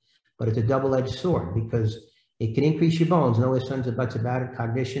 but it's a double-edged sword because it can increase your bones, no ifs, ands, or buts about it,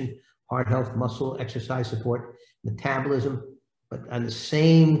 cognition, heart health, muscle, exercise support, metabolism, but on the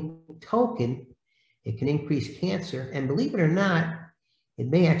same token, it can increase cancer, and believe it or not, it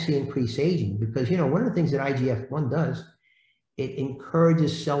may actually increase aging because, you know, one of the things that IGF-1 does, it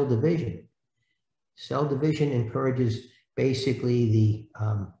encourages cell division. Cell division encourages basically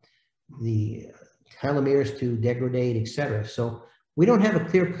the telomeres to degrade, et cetera. So we don't have a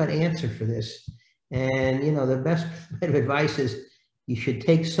clear-cut answer for this. And, you know, the best bit of advice is you should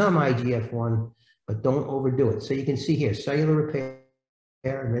take some IGF-1, but don't overdo it. So you can see here, cellular repair,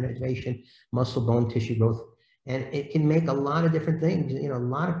 renovation, muscle, bone, tissue growth, and it can make a lot of different things. You know, a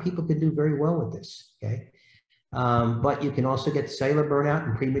lot of people can do very well with this, okay? But you can also get cellular burnout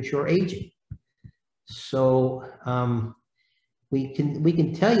and premature aging. So we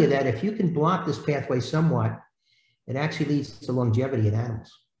can tell you that if you can block this pathway somewhat, it actually leads to longevity in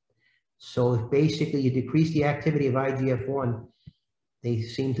animals. So if basically you decrease the activity of IGF-1, they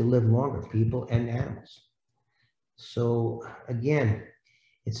seem to live longer, people and animals. So again,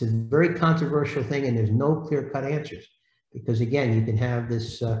 it's a very controversial thing and there's no clear-cut answers because again, you can have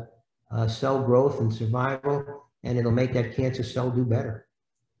this cell growth and survival and it'll make that cancer cell do better.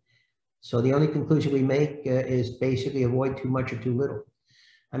 So the only conclusion we make is basically avoid too much or too little.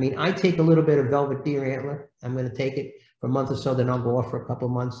 I mean, I take a little bit of velvet deer antler. I'm going to take it for a month or so, then I'll go off for a couple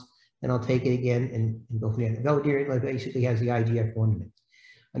of months, then I'll take it again and go from there. Velvet deer antler basically has the IGF-1 in it.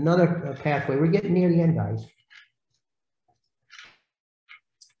 Another pathway, we're getting near the end, guys,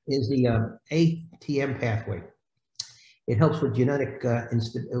 is the ATM pathway. It helps with genetic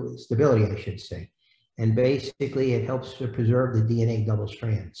stability, I should say. And basically, it helps to preserve the DNA double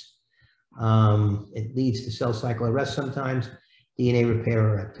strands. It leads to cell cycle arrest sometimes, DNA repair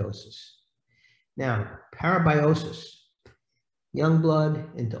or apoptosis. Now, parabiosis, young blood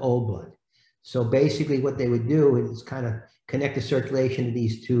into old blood. So basically what they would do is kind of connect the circulation to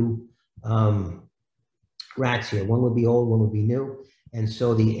these two rats here. One would be old, one would be new. And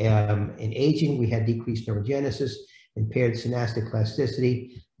so in aging, we had decreased neurogenesis, impaired synaptic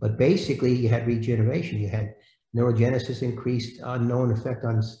plasticity, but basically you had regeneration. You had neurogenesis increased, unknown effect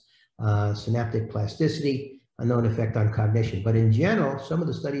on synaptic plasticity, unknown effect on cognition. But in general, some of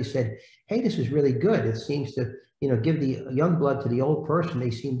the studies said, hey, this is really good. It seems to, give the young blood to the old person,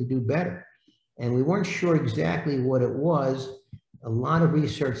 they seem to do better. And we weren't sure exactly what it was. A lot of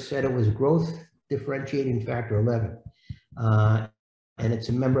research said it was growth differentiating factor 11. And it's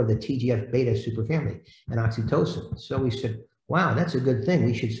a member of the TGF-beta superfamily, and oxytocin. So we said, wow, that's a good thing.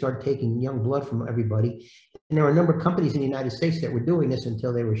 We should start taking young blood from everybody. And there were a number of companies in the United States that were doing this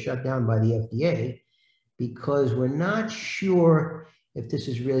until they were shut down by the FDA, because we're not sure if this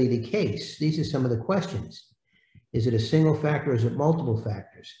is really the case. These are some of the questions. Is it a single factor? Is it multiple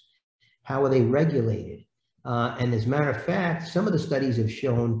factors? How are they regulated? And as a matter of fact, some of the studies have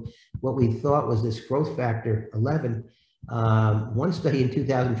shown what we thought was this growth factor 11. One study in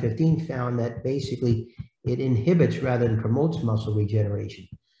 2015 found that basically it inhibits rather than promotes muscle regeneration.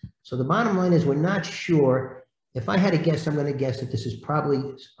 So the bottom line is we're not sure. If I had to guess, I'm going to guess that this is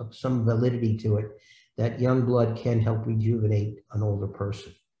probably some validity to it, that young blood can help rejuvenate an older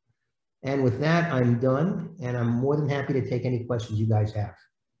person. And with that, I'm done, and I'm more than happy to take any questions you guys have.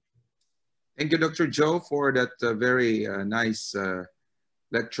 Thank you, Dr. Joe, for that very nice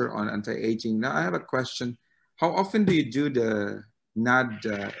lecture on anti-aging. Now I have a question. How often do you do the NAD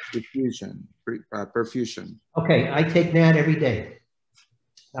perfusion? Okay, I take NAD every day.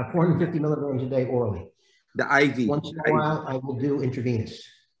 450 milligrams a day orally. The IV. Once in a while, I will do intravenous.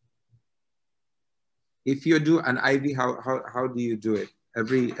 If you do an IV, how do you do it?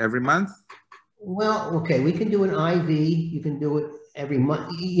 Every month? Well, okay, we can do an IV. You can do it every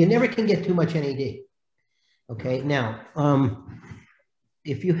month. You never can get too much NAD. Okay, now,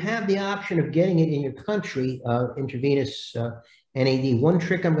 if you have the option of getting it in your country, intravenous NAD, one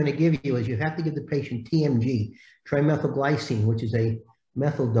trick I'm going to give you is you have to give the patient TMG, trimethylglycine, which is a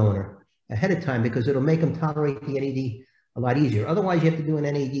methyl donor, ahead of time, because it'll make them tolerate the NAD a lot easier. Otherwise, you have to do an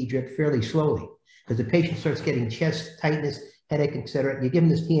NAD drip fairly slowly, because the patient starts getting chest tightness, headache, etc. You give them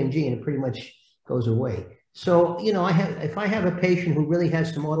this TMG and it pretty much goes away. So, if I have a patient who really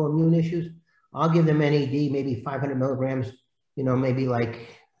has some autoimmune issues, I'll give them NAD, maybe 500 milligrams, maybe like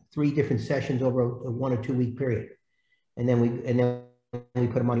 3 different sessions over a 1 or 2 week period. And then we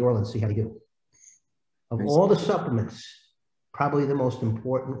put them on the oral and see how they do. Of all the supplements, probably the most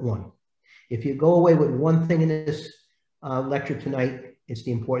important one. If you go away with one thing in this lecture tonight, it's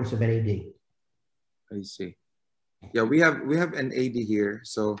the importance of NAD. I see. Yeah, we have NAD here,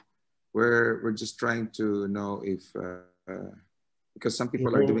 so we're just trying to know if because some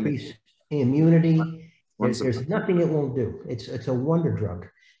people are doing it. Immunity. There's nothing it won't do. It's a wonder drug.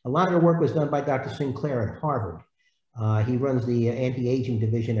 A lot of the work was done by Dr. Sinclair at Harvard. He runs the anti-aging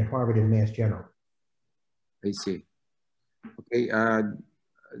division at Harvard and Mass General. I see. Okay,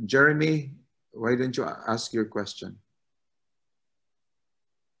 Jeremy, why don't you ask your question?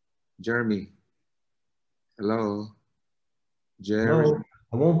 Jeremy. Hello. Jeremy. Hello.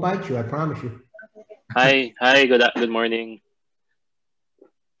 I won't bite you, I promise you. Hi, good morning.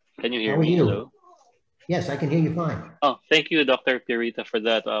 Can you hear me? Hello? Yes, I can hear you fine. Oh, thank you, Dr. Purita, for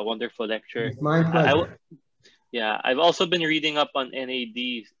that wonderful lecture. It's my pleasure. I've also been reading up on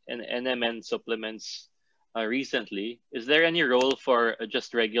NAD and NMN supplements recently. Is there any role for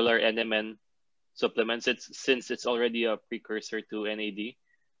just regular NMN supplements since it's already a precursor to NAD?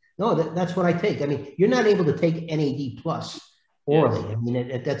 No, that's what I take. I mean, you're not able to take NAD plus orally. Yes. I mean,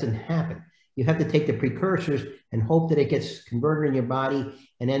 it doesn't happen. You have to take the precursors and hope that it gets converted in your body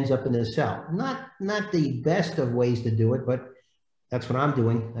and ends up in the cell. Not the best of ways to do it, but that's what I'm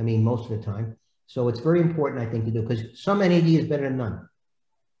doing. I mean, most of the time. So it's very important, I think, to do, because some NAD is better than none.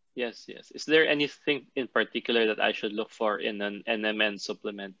 Yes. Is there anything in particular that I should look for in an NMN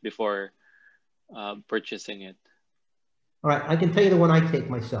supplement before purchasing it? All right, I can tell you the one I take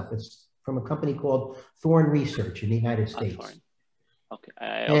myself. It's from a company called Thorne Research in the United States. Okay.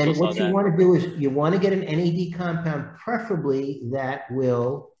 And what you want to do is you want to get an NAD compound, preferably that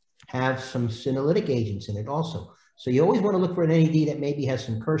will have some senolytic agents in it also. So you always want to look for an NAD that maybe has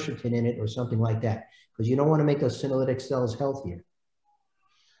some quercetin in it or something like that, because you don't want to make those senolytic cells healthier.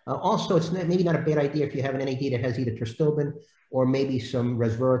 Also, it's maybe not a bad idea if you have an NAD that has either trastobin or maybe some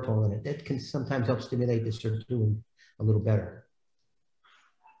resveratrol in it. That can sometimes help stimulate the sirtuin a little better.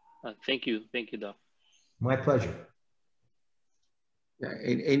 Thank you, Doc. My pleasure. Yeah.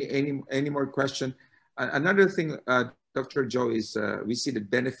 Any more question? Another thing, Dr. Joe, is we see the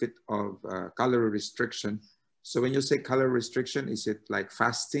benefit of calorie restriction. So when you say calorie restriction, is it like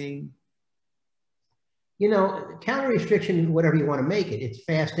fasting? You know, calorie restriction, whatever you want to make it, it's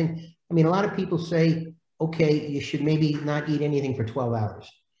fasting. I mean, a lot of people say, okay, you should maybe not eat anything for 12 hours.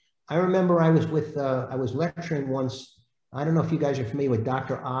 I remember I was lecturing once. I don't know if you guys are familiar with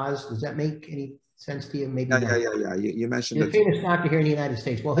Dr. Oz. Does that make any sense to you? Maybe not. Yeah. You mentioned He's a famous doctor here in the United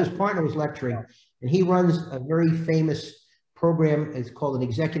States. Well, his partner was lecturing, and he runs a very famous program. It's called an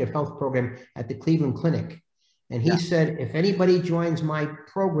executive health program at the Cleveland Clinic. And he said, if anybody joins my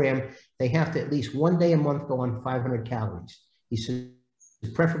program, they have to at least 1 day a month go on 500 calories. He said,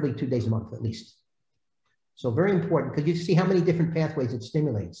 preferably 2 days a month at least. So very important, because you see how many different pathways it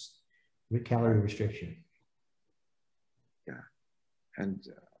stimulates with calorie restriction. Yeah. And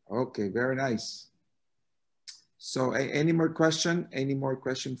okay, very nice. So any more question? Any more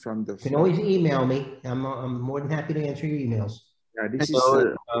question from the You can always email me. I'm more than happy to answer your emails. Yeah, this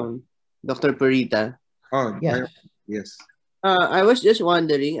Hello, is Dr. Purita. oh Yes. Yes. I was just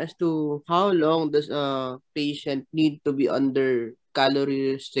wondering as to how long does a patient need to be under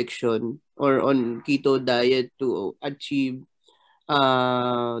calorie restriction or on keto diet to achieve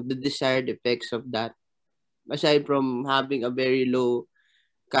the desired effects of that, aside from having a very low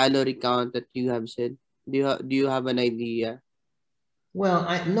calorie count that you have said. Do you have an idea? Well,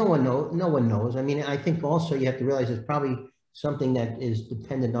 no one knows. I mean, I think also you have to realize it's probably something that is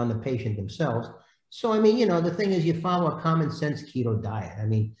dependent on the patient themselves. So, I mean, you know, the thing is you follow a common sense keto diet. I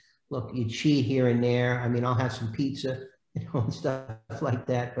mean, look, you cheat here and there. I mean, I'll have some pizza, you know, and stuff like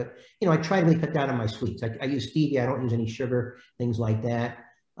that. But, you know, I try to really cut down on my sweets. I use stevia. I don't use any sugar, things like that.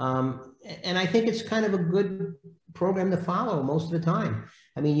 And I think it's kind of a good program to follow most of the time.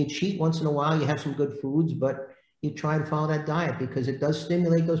 I mean, you cheat once in a while, you have some good foods, but you try and follow that diet because it does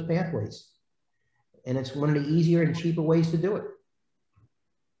stimulate those pathways. And it's one of the easier and cheaper ways to do it.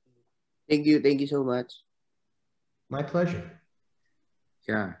 Thank you so much. My pleasure.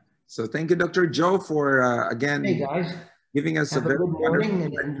 Yeah. So thank you, Dr. Joe, for again Hey guys, giving us have a good morning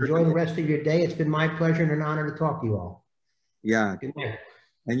and enjoy the rest of your day. It's been my pleasure and an honor to talk to you all. Yeah. Good night.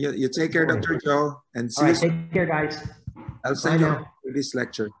 And you take care, Dr. Joe, and see All you right, take care, guys. I'll send you this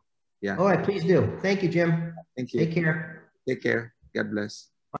lecture. Yeah. All right, please do. Thank you, Jim. Thank you. Take care. Take care. God bless.